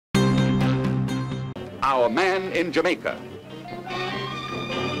Our Man in Jamaica.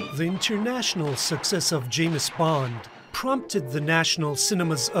 The international success of James Bond prompted the national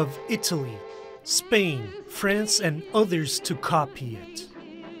cinemas of Italy, Spain, France, and others to copy it.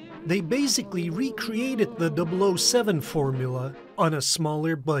 They basically recreated the 007 formula on a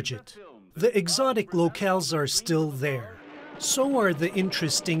smaller budget. The exotic locales are still there. So are the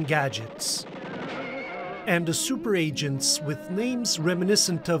interesting gadgets. And the super agents with names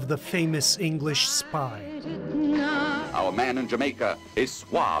reminiscent of the famous English spy. Our Man in Jamaica is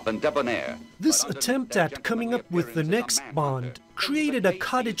suave and debonair. This attempt at coming up with the next Bond created a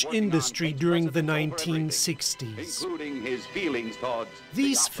cottage industry during the 1960s. Including his feelings towards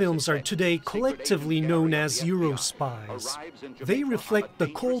These films are today collectively known as Eurospies. They reflect the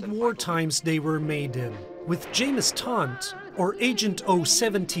Cold War times they were made in, with James Taunt, or Agent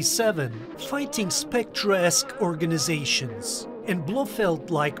 077, fighting Spectre-esque organizations, and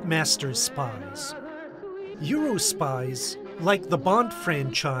Blofeld-like master spies. Eurospies, like the Bond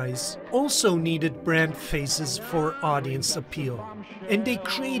franchise, also needed brand faces for audience appeal, and they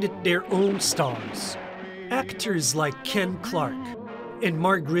created their own stars. Actors like Ken Clark and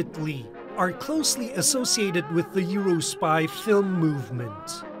Margaret Lee are closely associated with the Eurospy film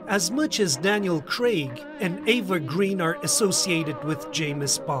movement, as much as Daniel Craig and Eva Green are associated with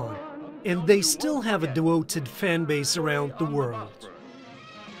James Bond, and they still have a devoted fan base around the world.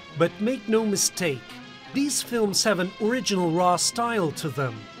 But make no mistake, these films have an original raw style to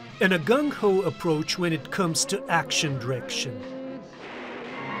them, and a gung-ho approach when it comes to action direction.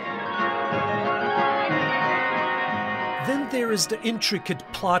 Then there is the intricate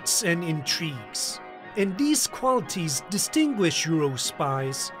plots and intrigues, and these qualities distinguish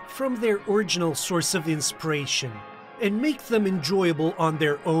Eurospies from their original source of inspiration, and make them enjoyable on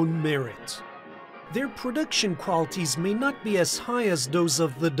their own merit. Their production qualities may not be as high as those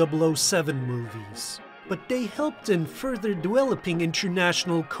of the 007 movies, but they helped in further developing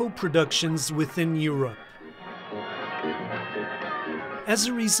international co-productions within Europe. As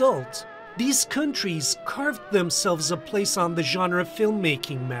a result, these countries carved themselves a place on the genre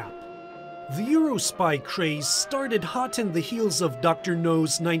filmmaking map. The Eurospy craze started hot in the heels of Dr.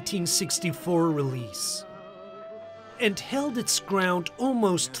 No's 1964 release, and held its ground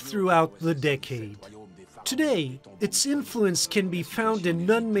almost throughout the decade. Today, its influence can be found in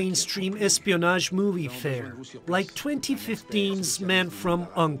non-mainstream espionage movie fare, like 2015's Man from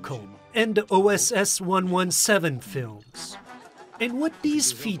U.N.C.L.E. and the OSS 117 films. And what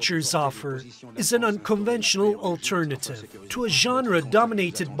these features offer is an unconventional alternative to a genre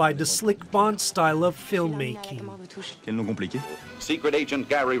dominated by the slick Bond style of filmmaking. Secret Agent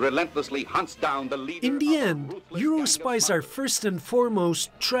Gary relentlessly hunts down the leader. In the end, Eurospies are first and foremost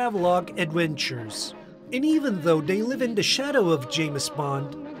travelogue adventures. And even though they live in the shadow of James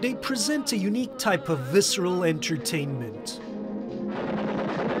Bond, they present a unique type of visceral entertainment.